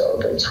at it all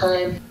the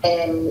time,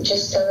 and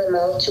just tell them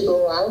all to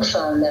go alpha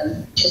on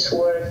them. Just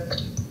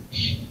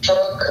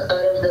talk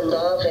out of the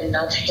love and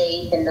not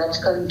hate and not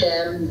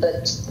condemn,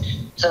 but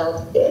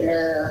talk in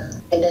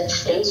that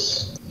state.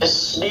 It's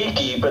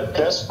sneaky, but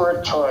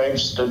desperate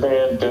times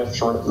demand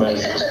desperate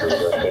measures.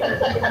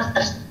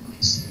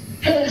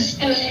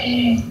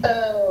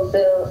 Oh,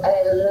 Bill,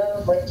 I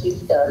love what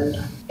you've done.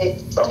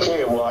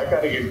 Okay, well, I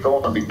got to get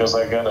going because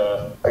I got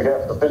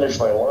to finish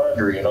my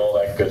laundry and all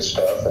that good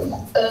stuff. And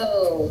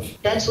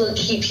that will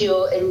keep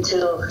you into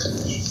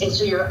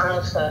your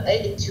alpha,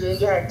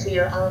 to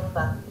your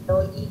alpha.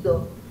 No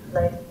ego,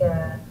 like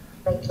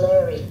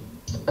Larry.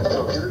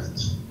 So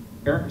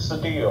here's the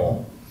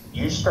deal.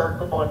 You start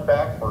going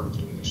backwards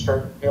and you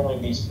start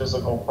feeling these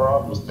physical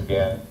problems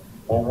again,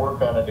 we'll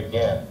work on it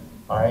again.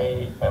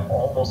 I am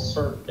almost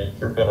certain that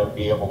you're going to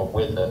be able to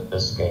win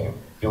this game.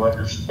 You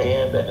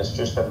understand, and it's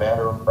just a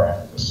matter of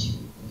practice.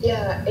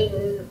 Yeah,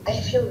 and I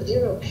feel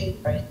 0 pain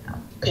right now.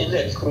 Isn't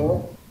that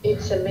cool?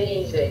 It's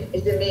amazing.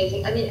 It's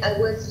amazing. I mean, I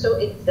was so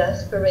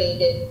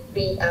exasperated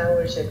 3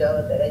 hours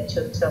ago that I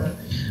took some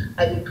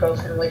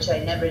ibuprofen, which I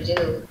never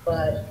do,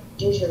 but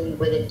usually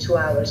within 2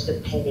 hours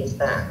the pain is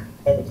back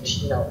and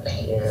there's no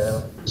pain.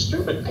 Yeah,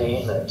 stupid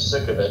pain. I'm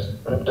sick of it.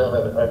 I'm done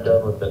with it. I'm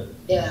done with it.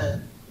 Yeah.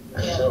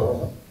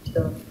 So,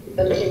 So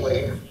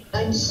anyway,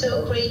 I'm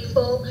so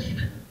grateful.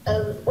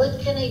 What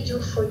can I do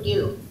for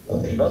you?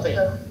 nothing.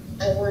 I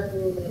want,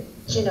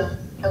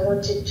 I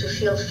wanted to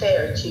feel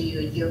fair to you.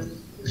 You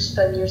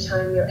spend your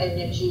time, your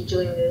energy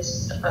doing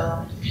this.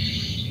 I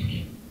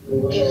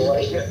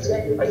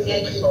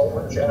get so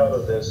much out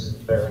of this,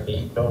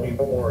 Verity. Don't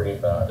even worry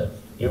about it.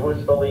 You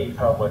wouldn't believe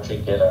how much I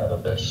get out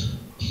of this.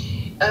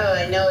 Oh,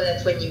 I know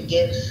that when you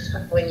give,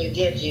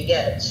 you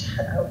get.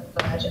 Oh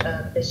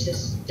God, this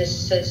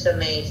is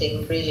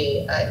amazing.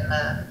 Really,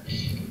 I'm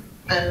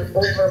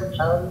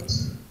overwhelmed,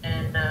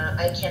 and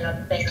I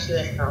cannot thank you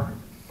enough.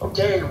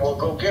 Okay, well,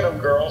 go get them,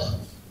 girls.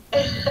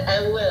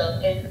 I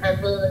will, and I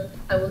will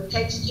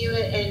text you,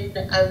 and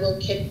I will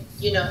keep,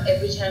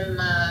 every time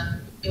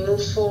you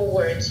move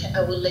forward,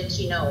 I will let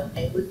you know.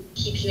 I will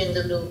keep you in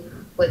the loop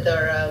with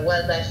our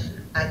wildlife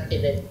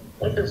activist.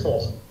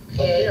 Wonderful.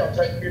 Okay, I'll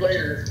talk to you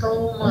later.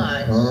 So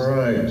much. All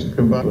right.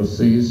 Goodbye. We'll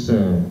see you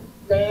soon.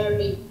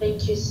 Larry,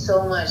 thank you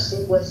so much.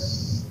 It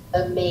was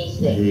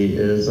amazing. He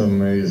is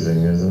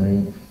amazing,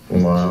 isn't he?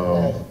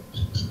 Wow.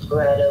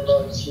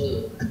 Incredible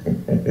too.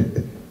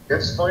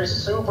 It's my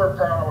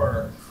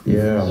superpower.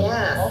 Yeah.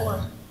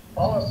 Yeah.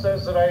 Paula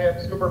says that I have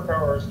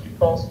superpowers. She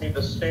calls me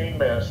the Stain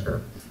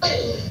Master.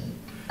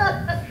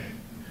 But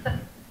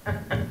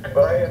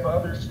I have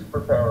other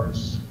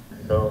superpowers.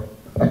 So.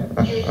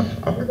 You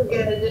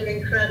guys are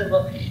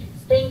incredible.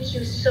 Thank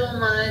you so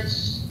much,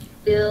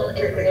 Bill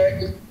and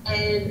Larry.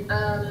 And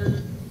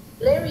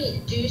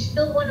Larry, do you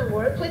still want to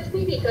work with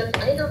me? Because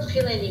I don't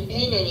feel any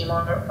pain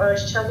anymore. Or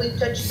shall we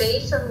touch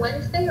base on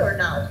Wednesday or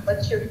not?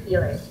 What's your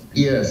feeling?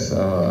 Yes.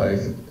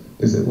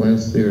 Is it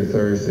Wednesday or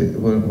Thursday?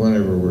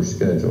 Whenever we're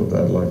scheduled,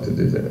 I'd like to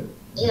do that.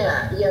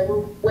 Yeah.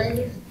 Well,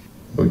 when?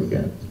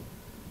 Weekend.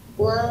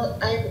 Well,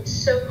 I'm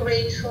so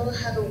grateful.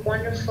 Have a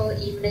wonderful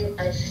evening.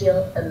 I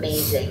feel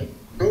amazing.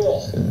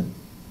 Cool. Yeah.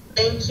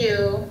 Thank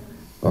you.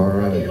 All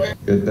right.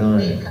 Good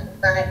night.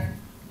 Bye.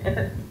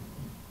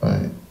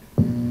 Bye.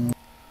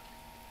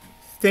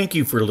 Thank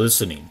you for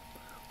listening.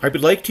 I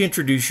would like to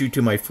introduce you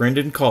to my friend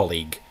and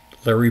colleague,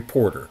 Larry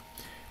Porter.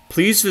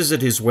 Please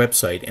visit his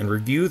website and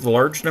review the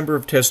large number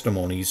of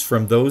testimonies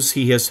from those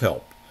he has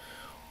helped.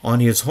 On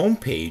his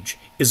homepage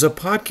is a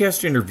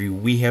podcast interview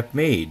we have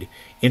made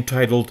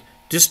entitled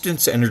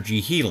Distance Energy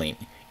Healing.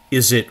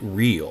 Is it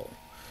real?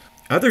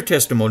 Other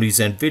testimonies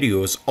and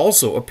videos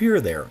also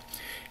appear there.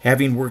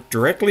 Having worked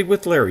directly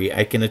with Larry,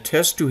 I can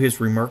attest to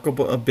his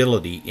remarkable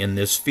ability in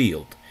this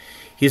field.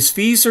 His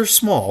fees are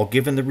small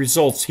given the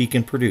results he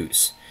can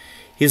produce.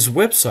 His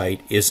website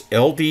is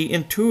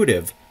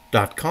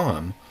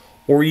ldintuitive.com,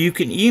 or you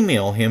can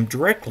email him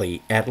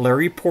directly at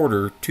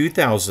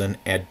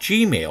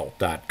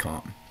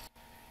larryporter2000@gmail.com.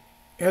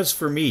 As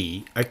for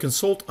me, I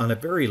consult on a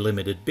very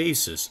limited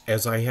basis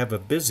as I have a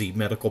busy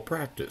medical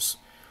practice.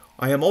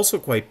 I am also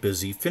quite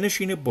busy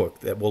finishing a book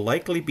that will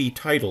likely be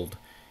titled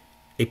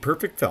A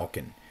Perfect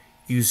Falcon,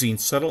 Using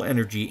Subtle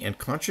Energy and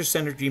Conscious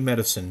Energy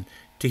Medicine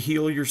to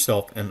Heal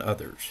Yourself and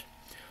Others.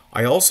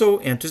 I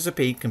also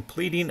anticipate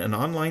completing an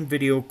online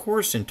video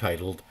course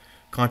entitled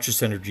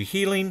Conscious Energy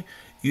Healing,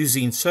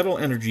 Using Subtle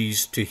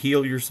Energies to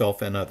Heal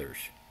Yourself and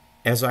Others.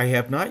 As I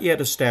have not yet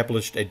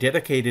established a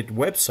dedicated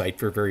website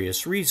for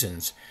various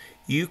reasons,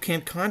 you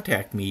can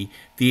contact me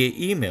via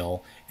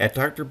email at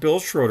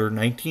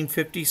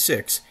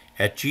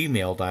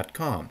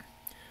drbillschroeder1956@gmail.com.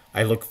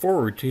 I look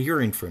forward to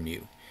hearing from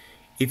you.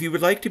 If you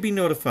would like to be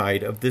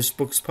notified of this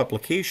book's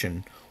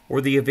publication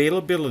or the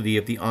availability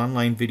of the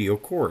online video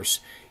course,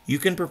 you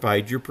can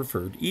provide your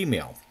preferred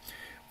email.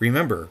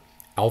 Remember,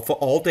 Alpha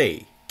all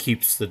day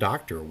keeps the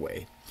doctor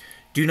away.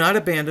 Do not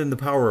abandon the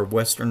power of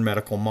Western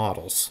medical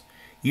models.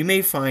 You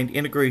may find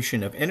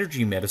integration of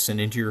energy medicine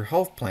into your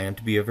health plan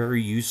to be a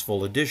very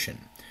useful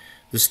addition.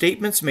 The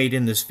statements made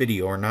in this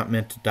video are not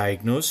meant to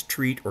diagnose,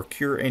 treat, or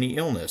cure any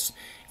illness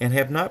and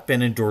have not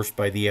been endorsed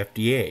by the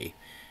FDA.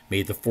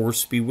 May the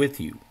force be with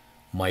you.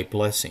 My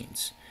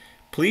blessings.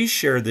 Please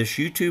share this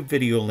YouTube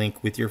video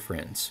link with your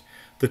friends.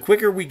 The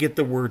quicker we get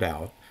the word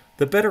out,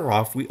 the better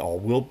off we all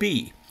will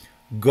be.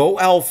 Go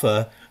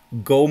Alpha,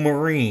 go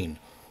Marine.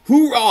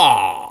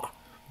 Hoorah!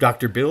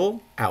 Dr.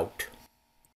 Bill, out.